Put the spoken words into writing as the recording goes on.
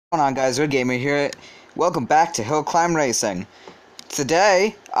What's going on, guys? Red Gamer here. Welcome back to Hill Climb Racing.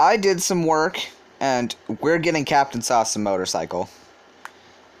 Today I did some work and we're getting Captain Sauce a motorcycle.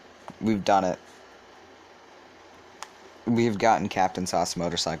 We've done it. We've gotten Captain Sauce a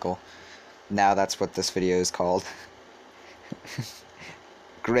motorcycle. Now that's what this video is called.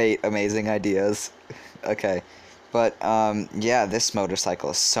 Great, amazing ideas. Okay. But yeah, this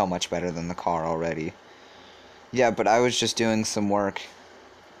motorcycle is so much better than the car already. Yeah, but I was just doing some work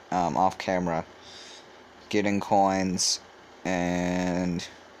off camera, getting coins and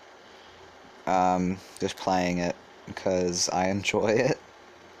just playing it because I enjoy it.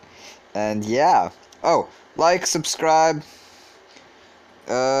 And yeah, oh, like, subscribe,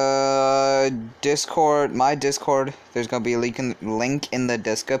 Discord, my Discord, there's gonna be a link in the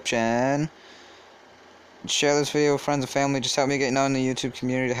description. Share this video with friends and family. Just help me get known in the YouTube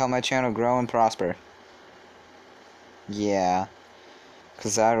community to help my channel grow and prosper. Yeah,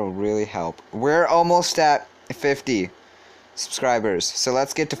 because that'll really help. We're almost at 50 subscribers, so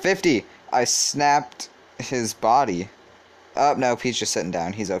let's get to 50. I snapped his body. Oh, no, he's just sitting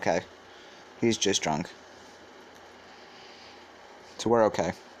down. He's okay. He's just drunk. So we're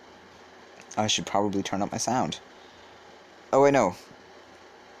okay. I should probably turn up my sound. Oh, wait, no.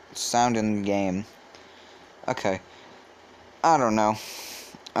 Sound in game. Okay. I don't know.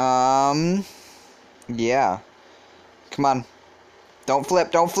 Yeah. Come on. Don't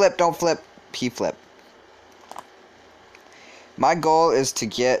flip, don't flip, don't flip. P-flip. My goal is to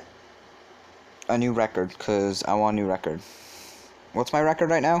get a new record, because I want a new record. What's my record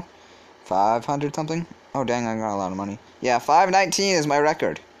right now? 500 something? Oh, dang, I got a lot of money. Yeah, 519 is my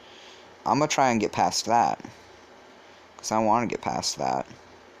record. I'm gonna try and get past that. Because I want to get past that.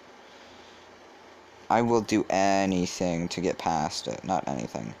 I will do anything to get past it. Not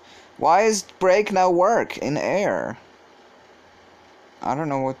anything. Why is brake no work in air? I don't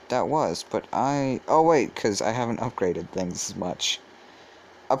know what that was, but oh wait, because I haven't upgraded things as much.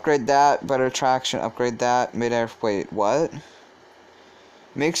 Upgrade that, better traction, upgrade that, mid-air, wait, what?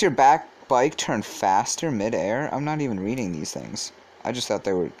 Makes your back bike turn faster mid-air? I'm not even reading these things. I just thought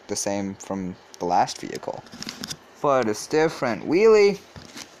they were the same from the last vehicle. But it's different. Wheelie!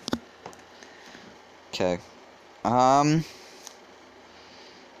 Okay. No.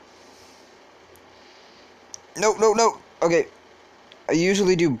 Okay. I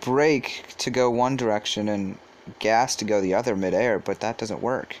usually do brake to go one direction and gas to go the other mid-air, but that doesn't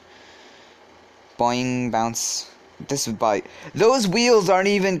work. Boing, bounce. This is bite. Those wheels aren't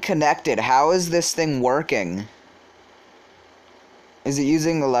even connected. How is this thing working? Is it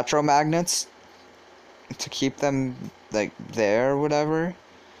using electromagnets to keep them, like, there or whatever?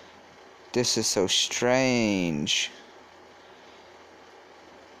 This is so strange.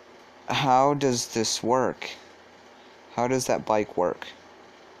 How does this work? How does that bike work?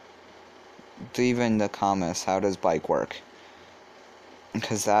 Leave in the comments, how does bike work?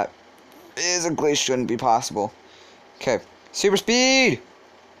 Because that physically shouldn't be possible. Okay, super speed!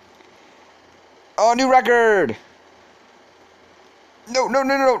 Oh, new record!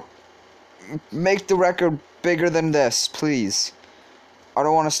 No. Make the record bigger than this, please. I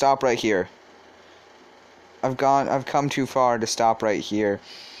don't want to stop right here. I've come too far to stop right here.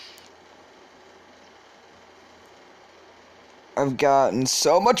 I've gotten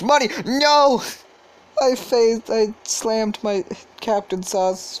so much money. No! I slammed my Captain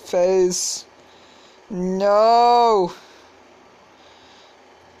Sauce face. No!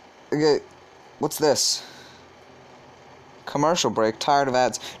 Okay, what's this? Commercial break, tired of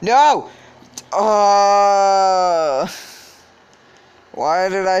ads. No! Why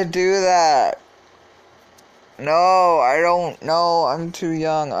did I do that? No, I don't know. I'm too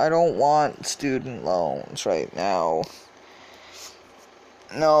young. I don't want student loans right now.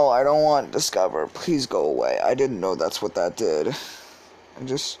 No, I don't want Discover. Please go away. I didn't know that's what that did.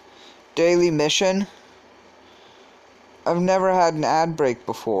 Daily mission? I've never had an ad break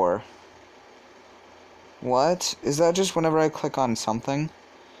before. What? Is that just whenever I click on something?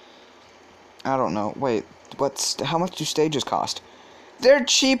 I don't know. Wait, how much do stages cost? They're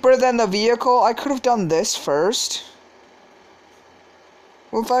cheaper than the vehicle? I could have done this first.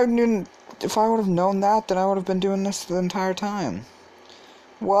 Well, if I would have known that, then I would have been doing this the entire time.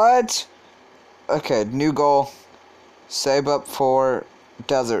 What? Okay, new goal. Save up for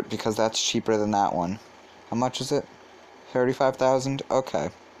desert, because that's cheaper than that one. How much is it? 35,000?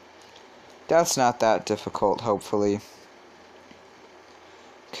 Okay. That's not that difficult, hopefully.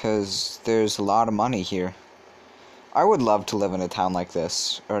 Because there's a lot of money here. I would love to live in a town like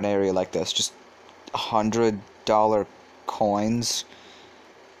this, or an area like this. Just $100 coins.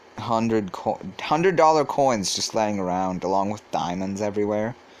 $100 coins just laying around, along with diamonds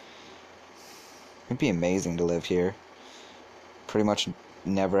everywhere. It'd be amazing to live here. Pretty much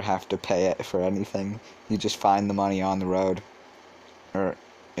never have to pay it for anything. You just find the money on the road. Or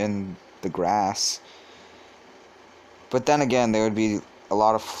in the grass. But then again, there would be a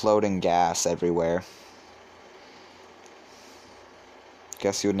lot of floating gas everywhere.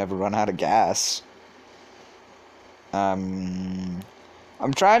 Guess you would never run out of gas. I'm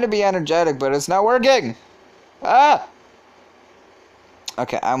trying to be energetic, but it's not working! Ah!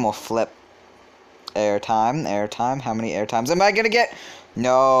 Okay, I'm gonna flip. Airtime, airtime. How many airtimes am I gonna get?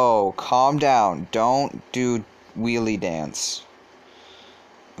 No, calm down. Don't do wheelie dance.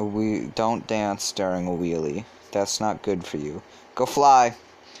 Don't dance during a wheelie. That's not good for you. Go fly.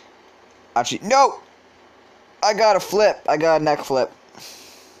 Actually, no! I got a flip. I got a neck flip.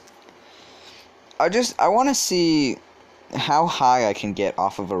 I want to see how high I can get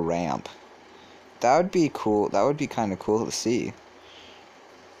off of a ramp. That would be cool. That would be kind of cool to see.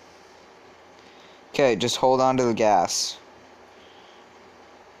 Okay, just hold on to the gas.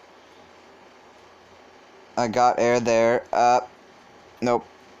 I got air there. Nope.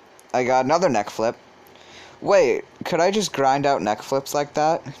 I got another neck flip. Wait, could I just grind out neck flips like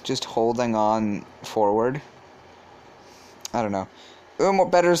that? Just holding on forward? I don't know.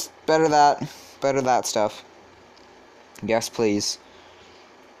 Better that stuff. Yes, please.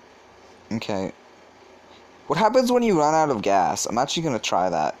 Okay. What happens when you run out of gas? I'm actually gonna try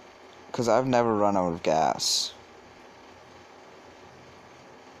that. Because I've never run out of gas.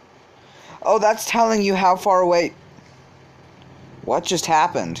 Oh, that's telling you how far away... What just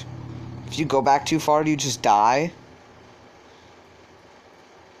happened? If you go back too far, do you just die?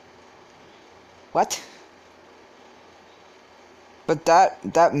 What? But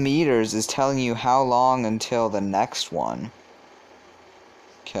that meters is telling you how long until the next one.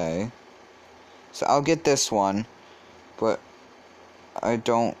 Okay. So I'll get this one, but I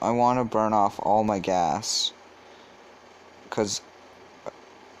want to burn off all my gas. Because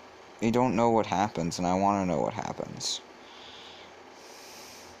you don't know what happens, and I want to know what happens.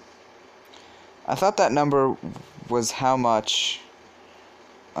 I thought that number was how much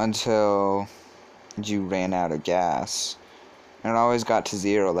until you ran out of gas. And it always got to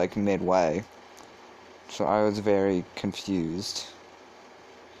 0, like, midway. So I was very confused.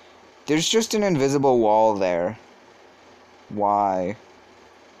 There's just an invisible wall there. Why?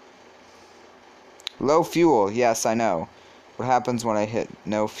 Low fuel, yes, I know. What happens when I hit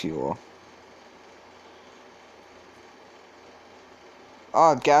no fuel?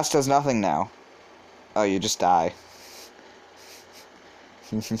 Oh, gas does nothing now. Oh, you just die.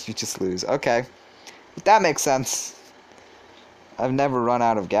 You just lose. Okay. That makes sense. I've never run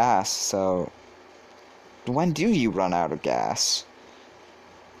out of gas, so... When do you run out of gas?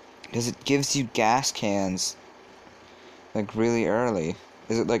 Because it gives you gas cans, like, really early.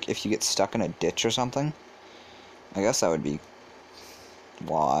 Is it like if you get stuck in a ditch or something? I guess that would be...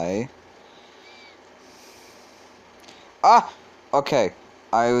 Why? Ah! Okay.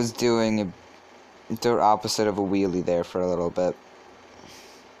 I was doing the opposite of a wheelie there for a little bit.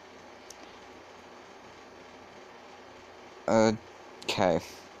 Okay.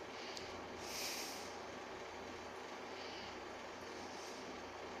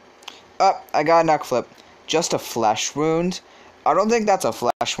 Oh, I got a neck flip. Just a flesh wound? I don't think that's a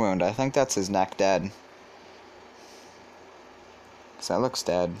flesh wound. I think that's his neck dead. 'Cause that looks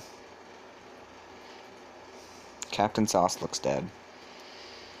dead. Captain Sauce looks dead.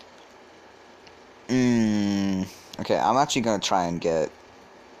 Okay, I'm actually gonna try and get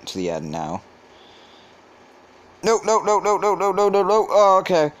to the end now. No, no, no, no, no, no, no, no, no. Oh,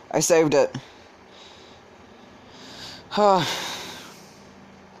 okay. I saved it.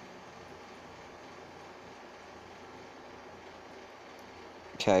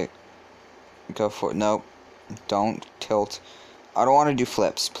 Okay. Go for it. Nope. Don't tilt. I don't want to do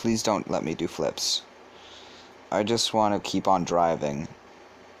flips. Please don't let me do flips. I just want to keep on driving.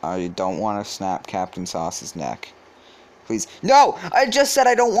 I don't want to snap Captain Sauce's neck. Please. No! I just said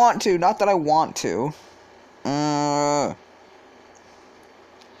I don't want to. Not that I want to.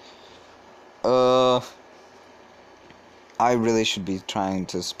 I really should be trying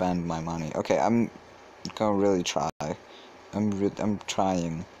to spend my money. Okay, I'm gonna really try. I'm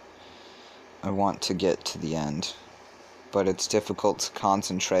trying. I want to get to the end. But it's difficult to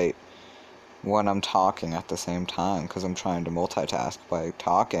concentrate when I'm talking at the same time, because I'm trying to multitask by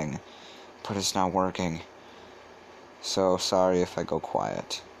talking, but it's not working. So sorry if I go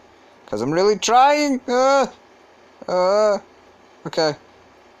quiet, because I'm really trying. Okay.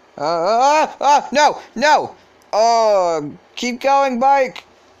 No, no. Oh, keep going, bike.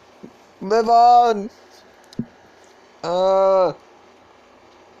 Live on.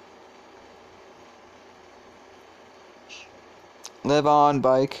 Live on,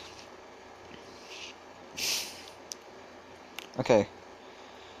 bike. Okay.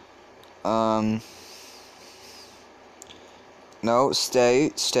 No, stay.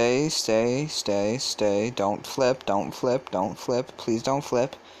 Don't flip, don't flip, don't flip. Please don't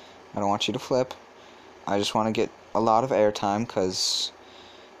flip. I don't want you to flip. I just want to get a lot of airtime, because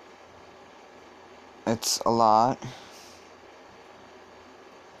it's a lot.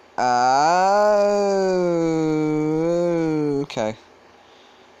 Okay.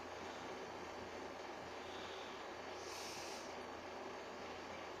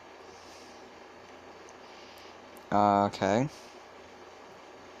 Okay.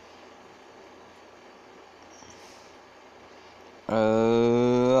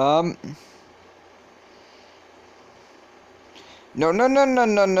 No, no, no, no,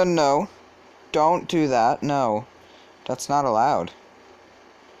 no, no, no. Don't do that. No. That's not allowed.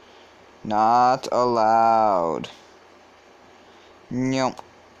 Not allowed. No.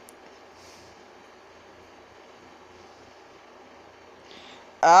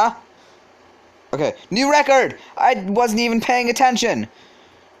 Okay. New record! I wasn't even paying attention.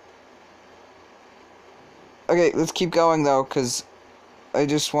 Okay, let's keep going, though, because I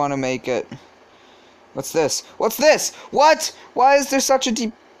just want to make it... What's this? What's this? What? Why is there such a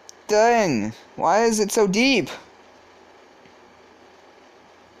deep thing? Why is it so deep?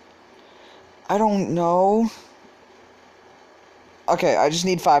 I don't know. Okay, I just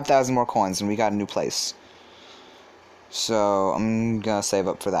need 5,000 more coins, and we got a new place. So, I'm gonna save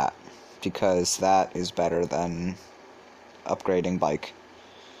up for that, because that is better than upgrading bike.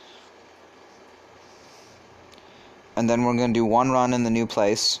 And then we're gonna do one run in the new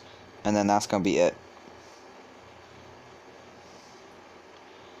place, and then that's gonna be it.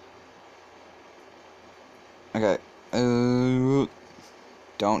 Okay.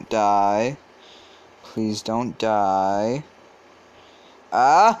 Don't die. Please don't die.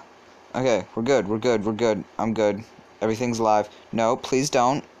 Okay, we're good, we're good, we're good. I'm good. Everything's alive. No, please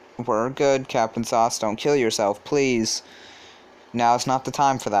don't. We're good, Captain Sauce. Don't kill yourself, please. Now it's not the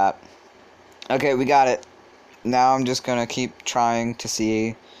time for that. Okay, we got it. Now I'm just gonna keep trying to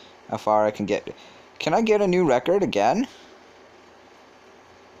see how far I can get. Can I get a new record again?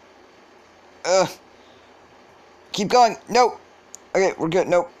 Keep going. Nope. Okay, we're good.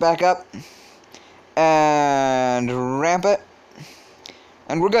 Nope. Back up. And ramp it.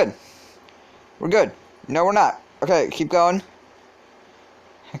 And we're good. We're good. No, we're not. Okay, keep going.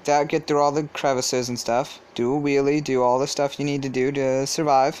 Like that. Get through all the crevices and stuff. Do a wheelie. Do all the stuff you need to do to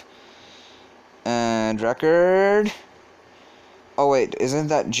survive. And record. Oh, wait. Isn't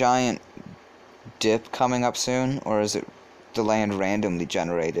that giant dip coming up soon? Or is it the land randomly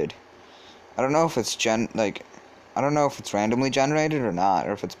generated? I don't know if it's I don't know if it's randomly generated or not,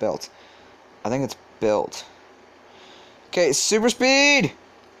 or if it's built. I think it's built. Okay, super speed!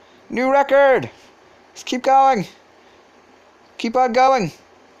 New record! Let's keep going. Keep on going.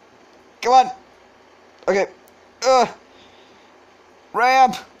 Come on. Okay.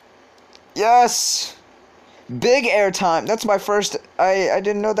 Ramp! Yes! Big airtime. That's my first... I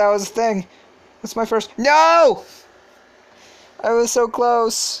didn't know that was a thing. That's my first... No! I was so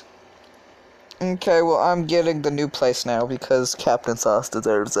close. Okay, well, I'm getting the new place now because Captain Sauce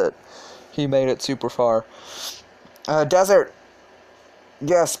deserves it. He made it super far. Desert.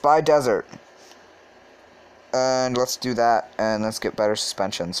 Yes, buy desert. And let's do that, and let's get better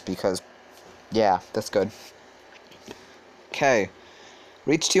suspensions because, yeah, that's good. Okay.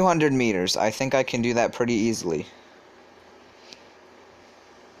 Reach 200 meters. I think I can do that pretty easily.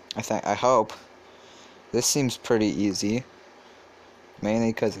 I hope. This seems pretty easy.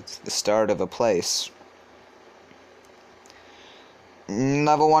 Mainly because it's the start of a place.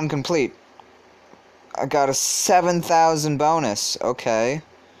 Level 1 complete. I got a 7,000 bonus. Okay.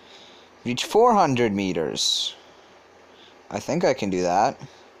 Reach 400 meters. I think I can do that.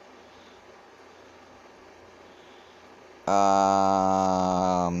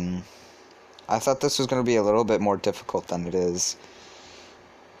 I thought this was going to be a little bit more difficult than it is.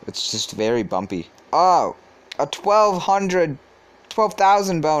 It's just very bumpy. Oh! A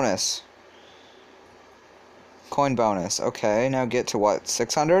 12,000 bonus. Coin bonus. Okay, now get to what?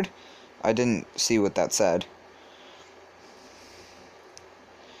 600? I didn't see what that said.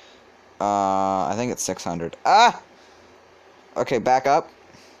 I think it's 600. Ah! Okay, back up.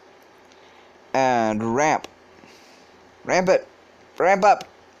 And ramp. Ramp it. Ramp up.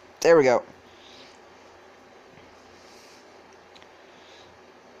 There we go.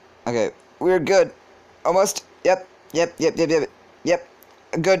 Okay, we're good. Almost. Yep. Yep.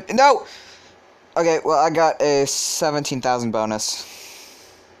 Good. No! Okay, well, I got a 17,000 bonus.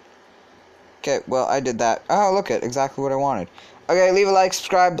 Okay, well, I did that. Oh, look at exactly what I wanted. Okay, leave a like,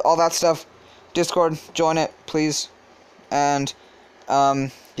 subscribe, all that stuff. Discord, join it, please. And,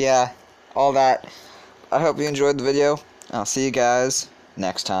 yeah, all that. I hope you enjoyed the video. I'll see you guys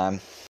next time.